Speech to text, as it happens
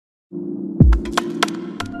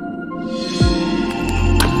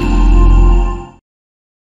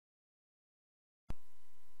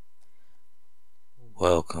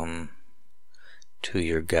Welcome to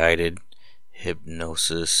your guided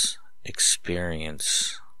hypnosis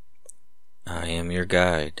experience. I am your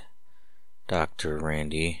guide, Dr.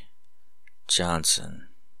 Randy Johnson.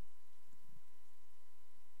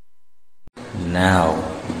 Now,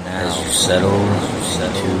 as you settle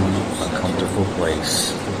into a comfortable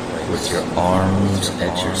place with your arms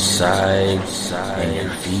at your sides and your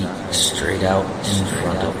feet straight out in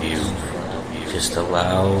front of you, just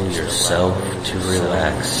allow yourself to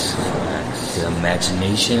relax. Your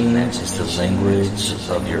imagination is the language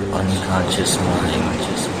of your unconscious mind,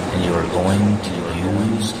 and you are going to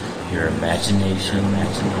use your imagination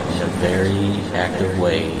in a very active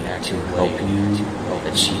way to help you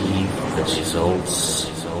achieve the results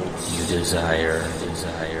you desire.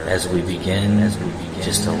 As we begin,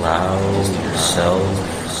 just allow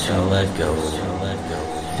yourself to let go.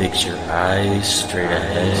 Fix your eyes straight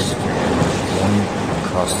ahead, point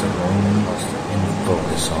across the room, and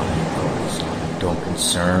focus on it. Don't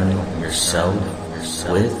concern yourself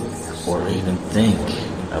with or even think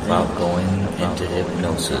about going into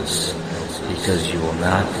hypnosis, because you will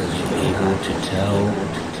not be able to tell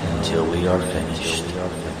until we are finished.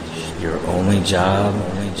 Your only job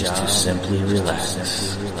is to simply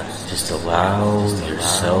relax. Just allow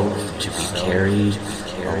yourself to be carried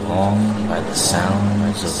along by the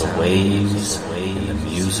sounds of the waves and the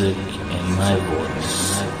music in my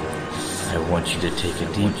voice. I want you to take a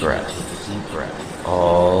deep breath,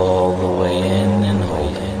 all the way in and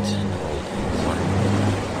hold it. 1,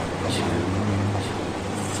 2,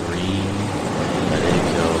 3, let it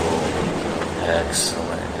go.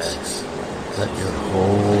 Excellent. Let your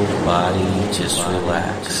whole body just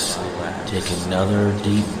relax. Take another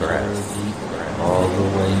deep breath, all the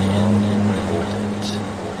way in and hold it.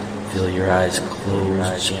 Feel your eyes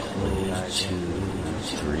close gently. 2,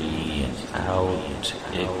 3, and out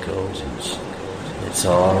it goes. It's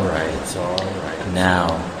alright. Now,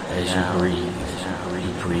 as you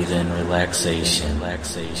breathe in relaxation,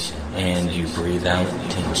 and you breathe out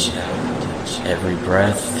tension. Every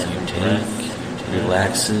breath you take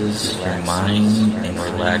relaxes your mind and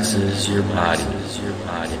relaxes your body.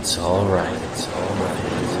 It's alright.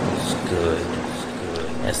 It's good.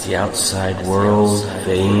 As the outside world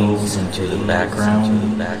fades into the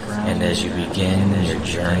background, and as you begin your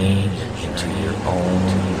journey into your own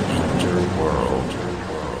inner world,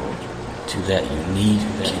 to that unique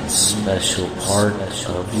and special part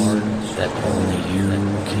of you that only you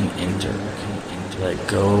can enter. Let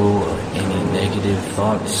go of any negative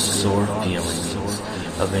thoughts or feelings,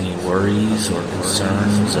 of any worries or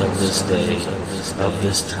concerns of this day, of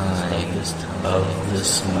this time, of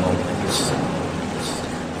this moment.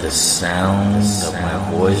 The sound of my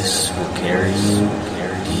voice will carry you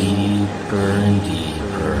deeper and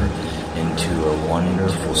deeper into a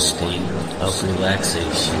wonderful state of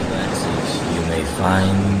relaxation. You may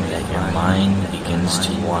find that your mind begins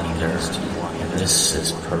to wander, and this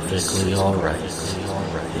is perfectly alright.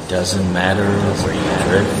 It doesn't matter where you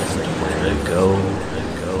drift, where you go.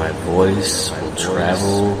 My voice will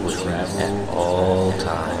travel with you at all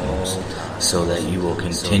times, so that you will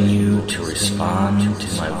continue to respond to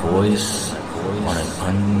my voice on an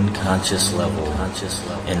unconscious level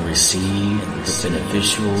and receive the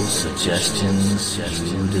beneficial suggestions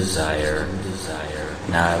you desire.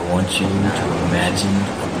 Now I want you to imagine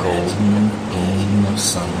a golden beam of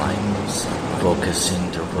sunlight focusing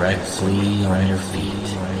directly on your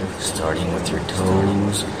feet, starting with your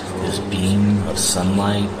toes. This beam of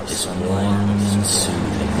sunlight is warm and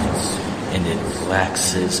soothing, and it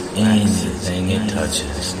relaxes anything it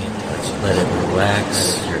touches. Let it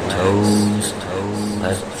relax your toes,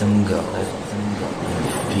 let them go, and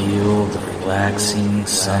feel the relaxing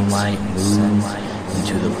sunlight move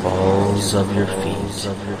into the balls of your feet,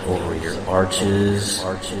 over your arches,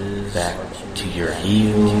 back to your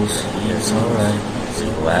heels. It's alright.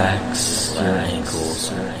 Relax your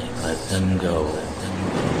ankles, let them go.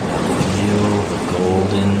 Feel the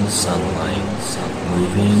golden sunlight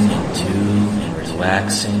moving into and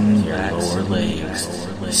relaxing your lower legs,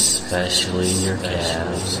 especially your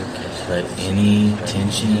calves. Let any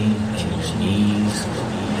tension in your knees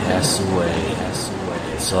pass away.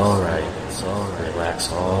 It's alright.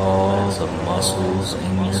 Relax all the muscles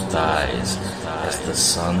in your thighs as the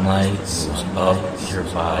sunlight moves up your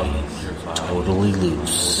body, totally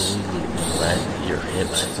loose. Let your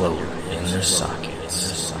hips float in their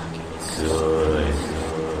sockets. Good.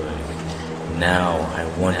 Now I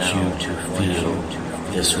want you to feel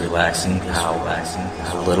this relaxing power,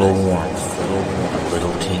 a little warmth, a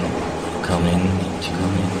little tingle coming to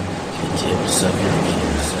the tips of your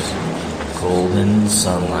fingers. Golden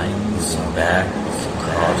sunlight moving back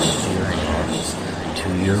across your hands to to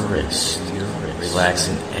your wrist,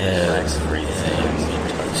 relaxing everything it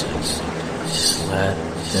touches. Just let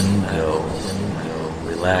them go.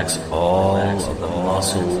 Relax all of the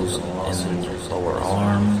muscles in your lower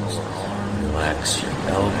arms. Relax your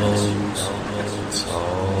elbows. It's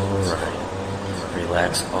alright.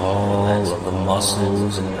 Relax all of the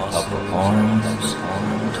muscles in your upper arms.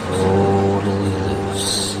 Totally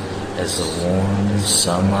loose. As the warm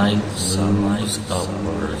sunlight moves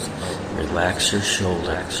upward, relax your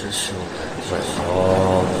shoulders. Let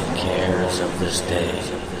all the cares of this day,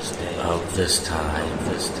 of this time,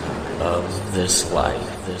 of this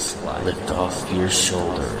life, lift off your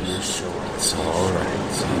shoulders. It's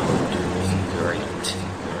alright. You are doing great.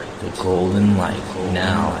 The golden light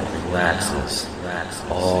now relaxes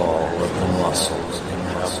all of the muscles in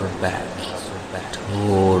your upper back.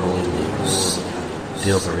 Totally loose.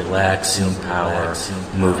 Feel the relaxing power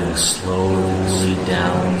moving slowly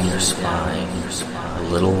down your spine. A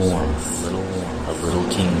little warmth, a little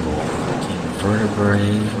tingle,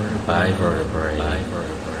 vertebrae by vertebrae,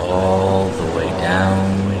 all the way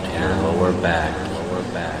down to your lower back,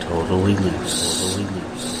 totally loose.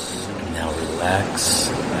 Now relax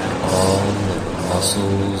all of the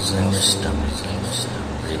muscles in your stomach.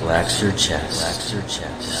 Relax your chest.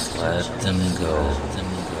 Just let them go.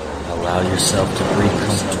 Allow yourself to breathe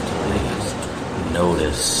comfortably.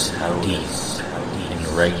 Notice how deep and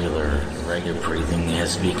regular your breathing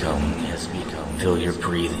has become. Feel your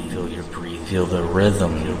breathing. Feel the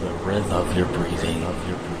rhythm of your breathing.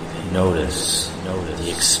 Notice the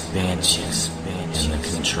expansion and the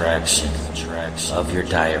contraction of your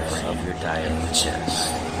diaphragm in the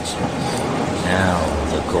chest. Now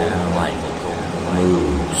the golden light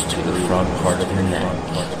moves to the front part of your neck,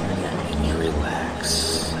 and you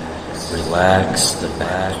relax. Relax the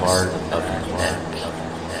back part of your neck.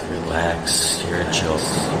 Relax your jaw.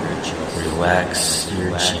 Relax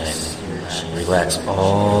your chin. Relax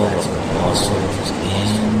all of the muscles in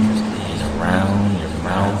and around your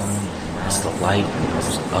mouth as the light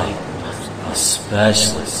moves up,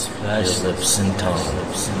 especially your lips and tongue,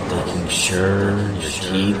 making sure your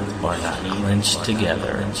teeth are not clenched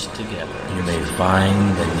together. You may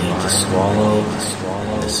find the need to swallow.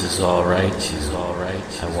 This is alright too.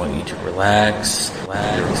 I want you to relax your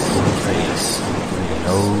whole face, from your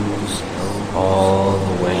nose, all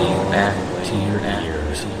the way back to your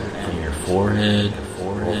ears, from your forehead,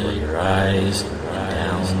 over your eyes,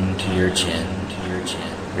 down to your chin.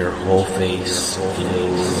 Your whole face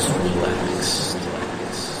feels relaxed.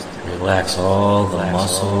 Relax all the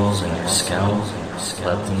muscles in your scalp,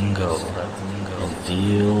 let them go, and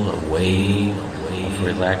feel a wave of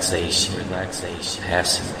relaxation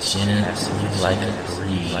passing gently like a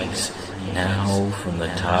breeze, now from the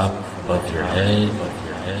top of your head,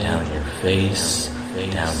 down your face,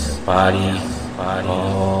 down your body,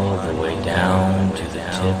 all the way down to the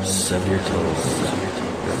tips of your toes.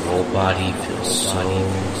 Your whole body feels so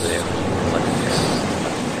very relaxed.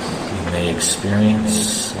 You may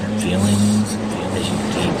experience feelings as you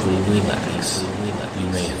deeply relax. You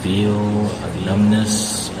may feel a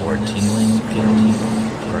numbness or tingling feeling,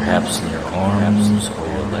 perhaps in your arms or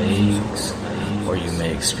your legs, or you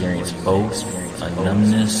may experience both a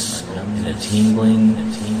numbness and a tingling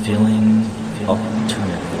feeling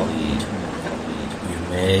alternately. You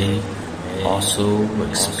may also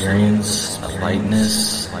experience a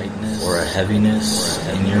lightness or a heaviness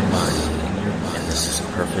in your body, and this is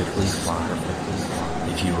perfectly fine.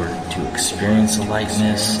 If you were to experience a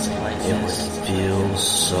lightness, it would feel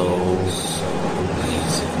so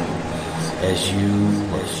amazing as you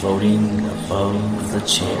were floating above the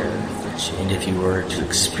chair. And if you were to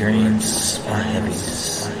experience a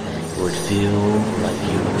heaviness, it would feel like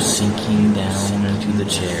you were sinking down into the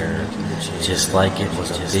chair, just like it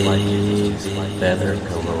was a big feather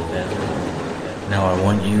pillow. Now I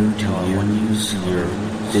want you to use your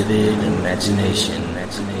vivid imagination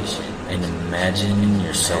and imagine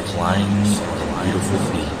yourself lying on a beautiful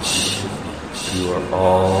beach. You are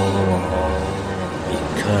all alone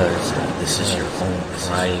because this is your own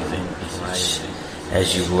private beach.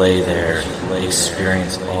 As you lay there,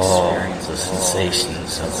 experience all the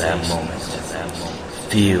sensations of that moment.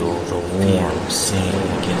 Feel the warm sing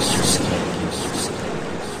against your skin.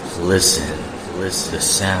 Listen to the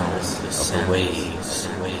sound of the waves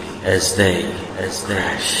as they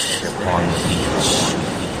crash upon the beach.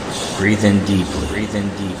 Breathe in deeply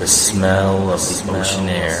the smell of the ocean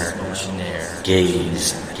air.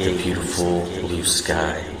 Gaze at the beautiful blue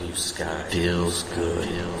sky. Feels good.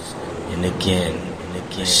 And again,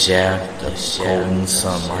 the shaft of golden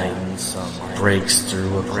sunlight breaks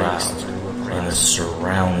through a cloud and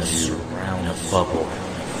surrounds you in a bubble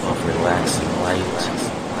of relaxing light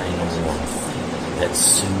and warmth that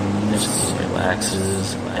soothes and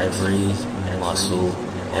relaxes every muscle,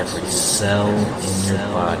 every cell in your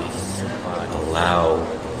body. Allow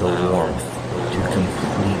the warmth to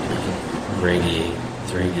completely radiate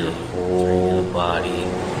through your whole body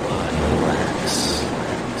and relax.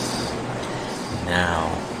 Now,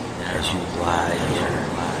 as you lie here,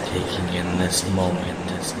 taking in this moment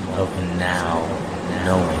of now,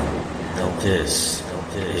 knowing that this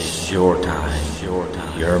is your time,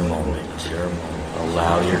 your moment.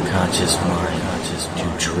 Allow your conscious mind to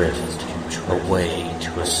drift away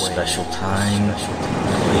to a special time,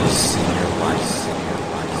 place in your life,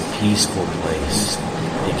 a peaceful place.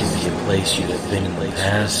 It can be a place you have been in the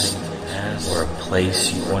past, or a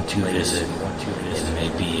place you want to visit. It may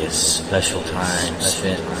be a special time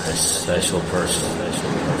spent with a special person,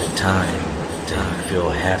 a time that you feel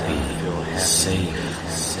happy, safe,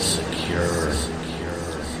 secure.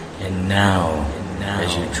 And now,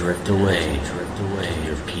 as you drift away to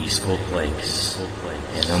your peaceful place,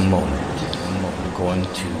 in a moment, I'm going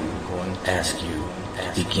to ask you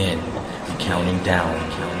to begin counting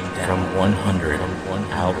down from 100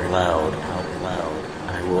 out loud.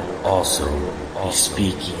 I will also be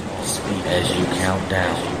speaking as you count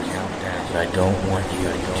down, but I don't want you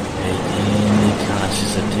to pay any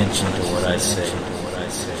conscious attention to what I say.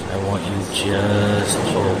 I want you just to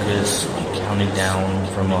focus on counting down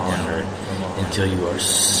from 100 until you are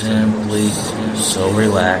simply so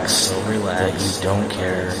relaxed that you don't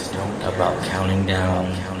care about counting down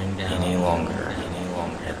any longer.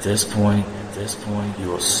 At this point, you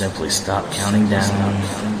will simply stop counting down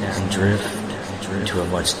and drift into a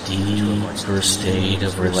much deeper state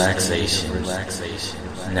of relaxation.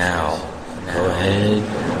 Now, go ahead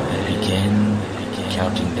and begin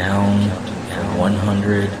counting down from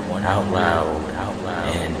 100 out loud,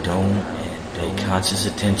 and don't pay conscious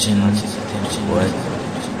attention to what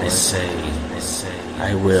I say.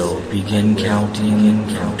 I will begin counting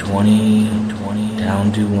from 20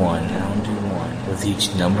 down to 1. With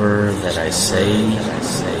each number that I say,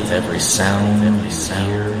 with every sound you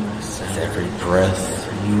hear, with every breath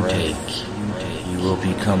you take, you will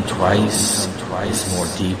become twice more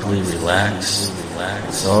deeply relaxed.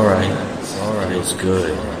 It's alright. It feels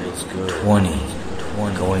good. 20.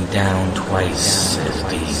 Going down twice as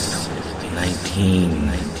deep.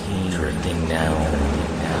 19. Drifting down.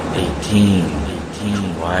 18.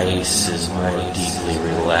 Twice as more deeply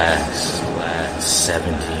relaxed.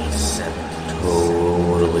 17.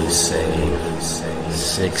 Totally safe.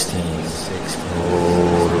 16.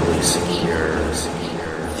 Totally secure.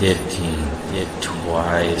 15.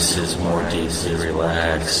 Twice as more deeply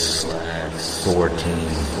relaxed. 14.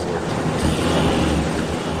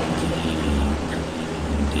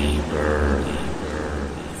 Deeper.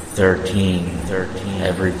 13.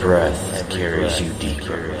 Every breath carries you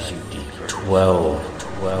deeper. 12.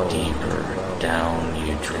 Deeper. Down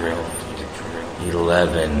you drift.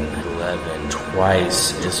 11.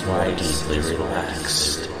 Twice as more deeply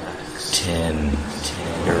relaxed. 10.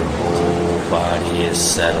 Your whole body is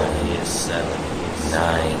settled.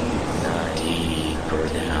 9. Deeper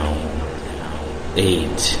down.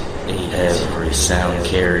 8. Every sound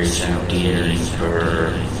carries you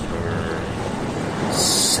deeper.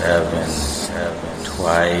 7.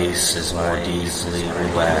 Twice as more deeply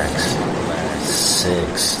relaxed.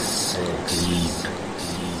 6.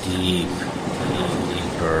 Deeper.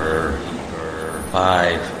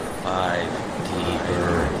 5.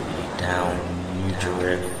 Deeper. Down you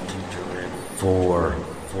drift. 4.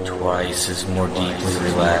 Twice as more deeply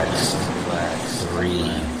relaxed.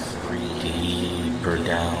 3. Deeper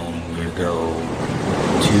down you go.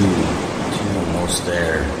 2. Almost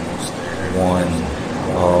there.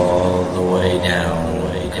 1. All the way down.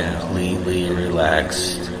 Completely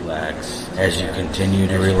relaxed. As you continue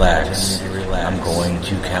to relax, I'm going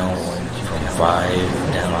to count from 5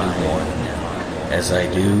 down to 1. As I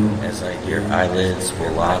do, your eyelids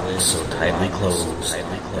will lock so tightly closed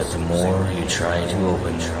that the more you try to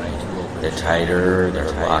open them, the tighter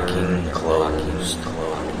they're locking closed.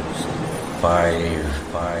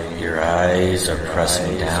 5. Your eyes are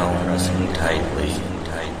pressing down tightly.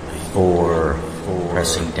 4.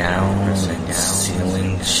 Pressing down and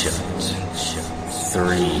sealing shut.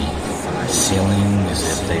 3. Sealing as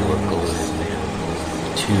if they were glued.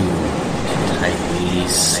 2. Tightly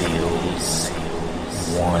sealed.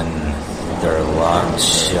 1. They're locked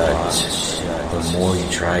shut. The more you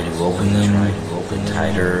try to open them, the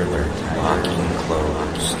tighter they're locking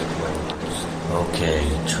closed. Okay,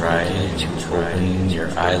 try to open your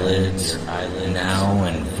eyelids now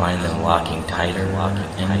and find them locking tighter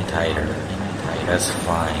and tighter. That's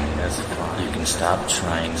fine. You can stop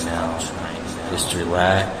trying now. Just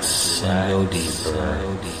relax and go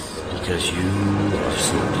deeper. Because you are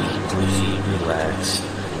so deeply relaxed.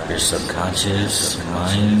 Your subconscious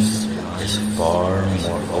mind is far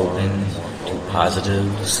more open to positive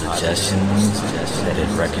suggestions that it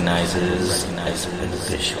recognizes as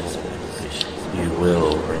beneficial. You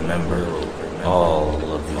will remember all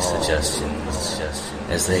of these suggestions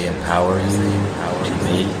as they empower you to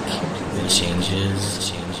make the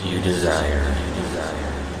changes you desire.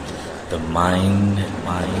 The mind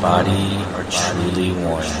and body are truly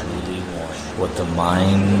one. What the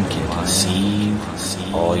mind can conceive,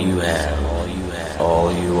 all you have,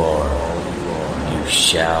 all you are, you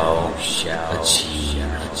shall achieve.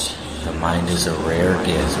 The mind is a rare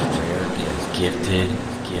gift, gifted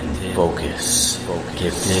in focus,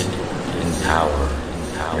 gifted in power.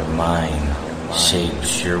 Your mind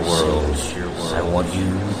shapes your world. I want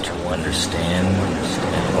you to understand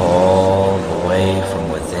that all the way from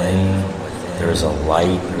within, there is a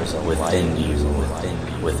light within you.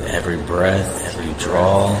 With every breath you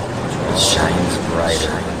draw, it shines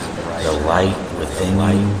brighter. The light within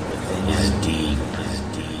you is deep.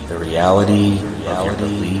 The reality of your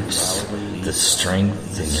beliefs, the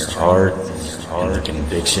strength in your heart, and the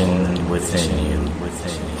conviction within you.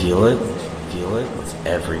 Feel it with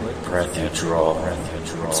every breath you draw.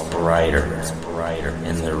 It's brighter.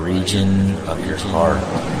 In the region of your heart,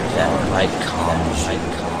 that light calms you,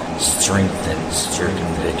 strengthens your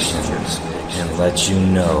convictions, and lets you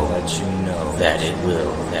know that it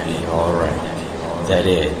will be alright. That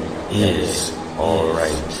it is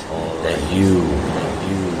alright. That you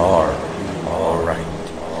are alright.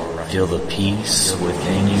 Feel the peace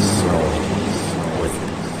within you growing with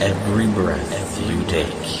every breath you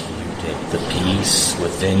take. The peace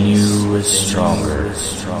within you is stronger,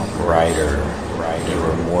 brighter. You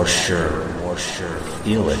are more sure.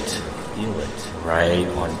 Feel it. Right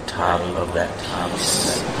on top of that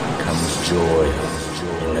peace comes joy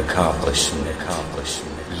and accomplishment.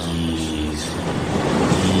 Easy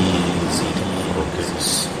to focus.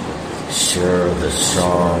 Sure, the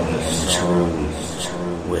strong and true.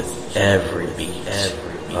 With every beat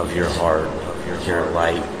of your heart, your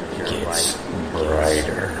light gets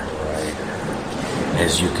brighter.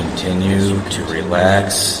 As you continue to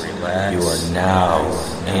relax, you are now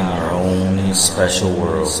in your own special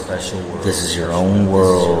world. This is your own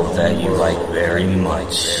world that you like very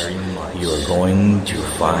much. You are going to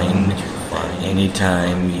find that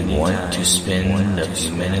anytime you want to spend a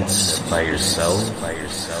few minutes by yourself,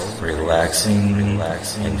 relaxing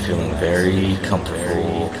and feeling very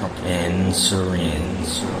comfortable and serene,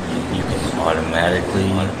 you can automatically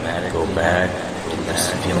go back to this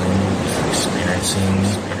feeling you're experiencing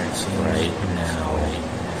right now.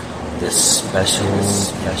 This special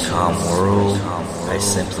and calm world by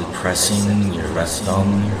simply pressing your left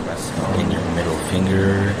thumb and your middle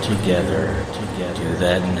finger together. Do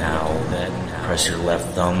that now. Press your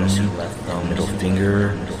left thumb and middle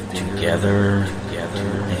finger together to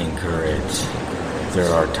anchor it.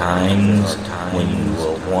 There are times when you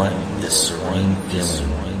will want this serene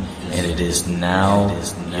feeling, and it is now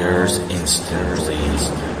yours instantly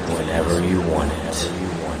whenever you want it.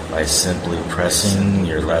 By simply pressing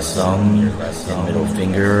your left thumb and middle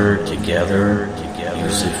finger together,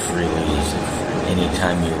 use it freely.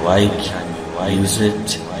 Anytime you like, use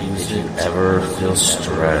it. If you ever feel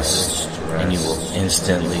stressed, and you will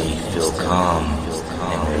instantly feel calm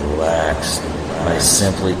and relaxed. By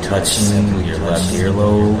simply touching your left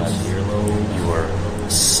earlobe, you are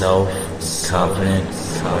self-confident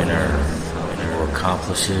winner who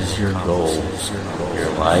accomplishes your goals. Your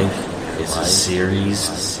life is a series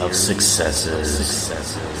of successes.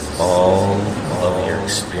 All of your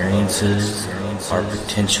experiences are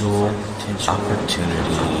potential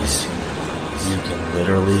opportunities. You can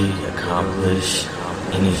literally accomplish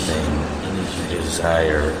anything you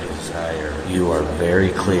desire. You are very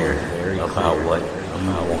clear about what you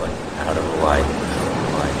want out of life,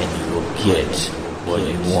 and you will get what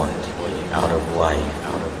you want out of life.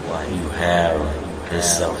 You have the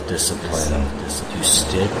self-discipline to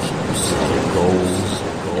stick to your goals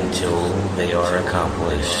until they are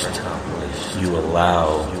accomplished. You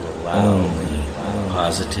allow only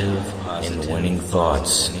positive and winning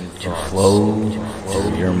thoughts to flow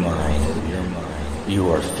through your mind. You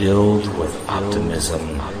are filled with optimism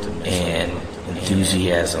and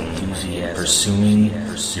enthusiasm, pursuing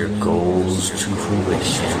your goals to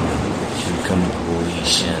fruition, to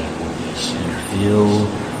completion. You feel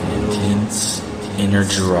an intense inner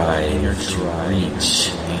drive to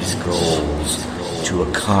reach these goals, to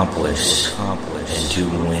accomplish and to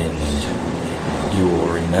win. You will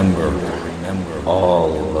remember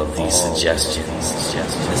all of these suggestions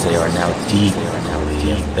as they are now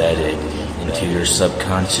deeply embedded into your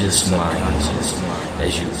subconscious mind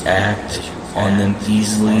as you act on them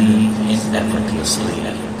easily and effortlessly,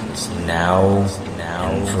 now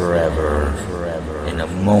and forever. In a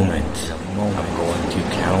moment, I'm going to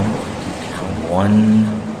count from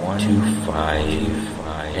 1 to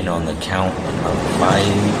 5, and on the count of 5,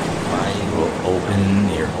 you will open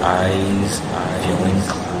your eyes, feeling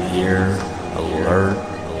clear, alert,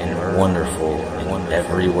 and wonderful in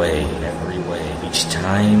every way. Each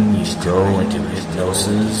time you go into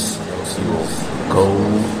hypnosis, you will go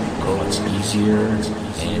much easier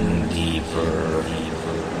and deeper.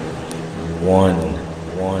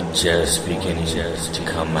 1, just beginning to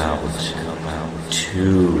come out.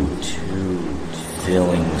 2,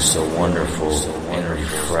 feeling so wonderful and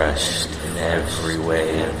refreshed in every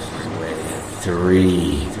way.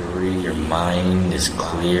 3, your mind is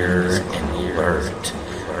clear and alert,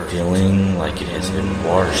 feeling like it has been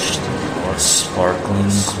washed in a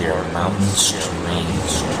sparkling clear mountain stream.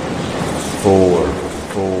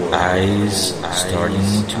 4, eyes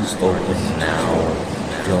starting to open now,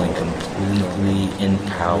 feeling completely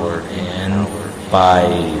empowered. And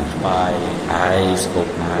 5, eyes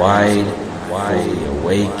open wide, fully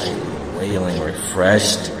awake, feeling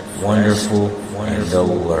refreshed, wonderful, and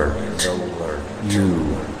alert.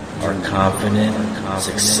 You are confident,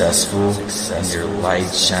 successful, and your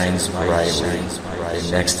light shines brightly. The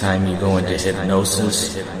next time you go into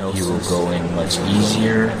hypnosis, you will go in much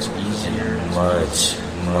easier and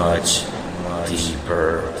much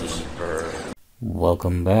deeper.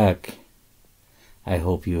 Welcome back. I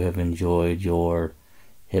hope you have enjoyed your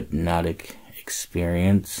hypnotic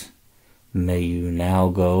experience. May you now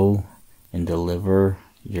go and deliver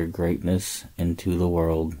your greatness into the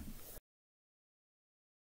world.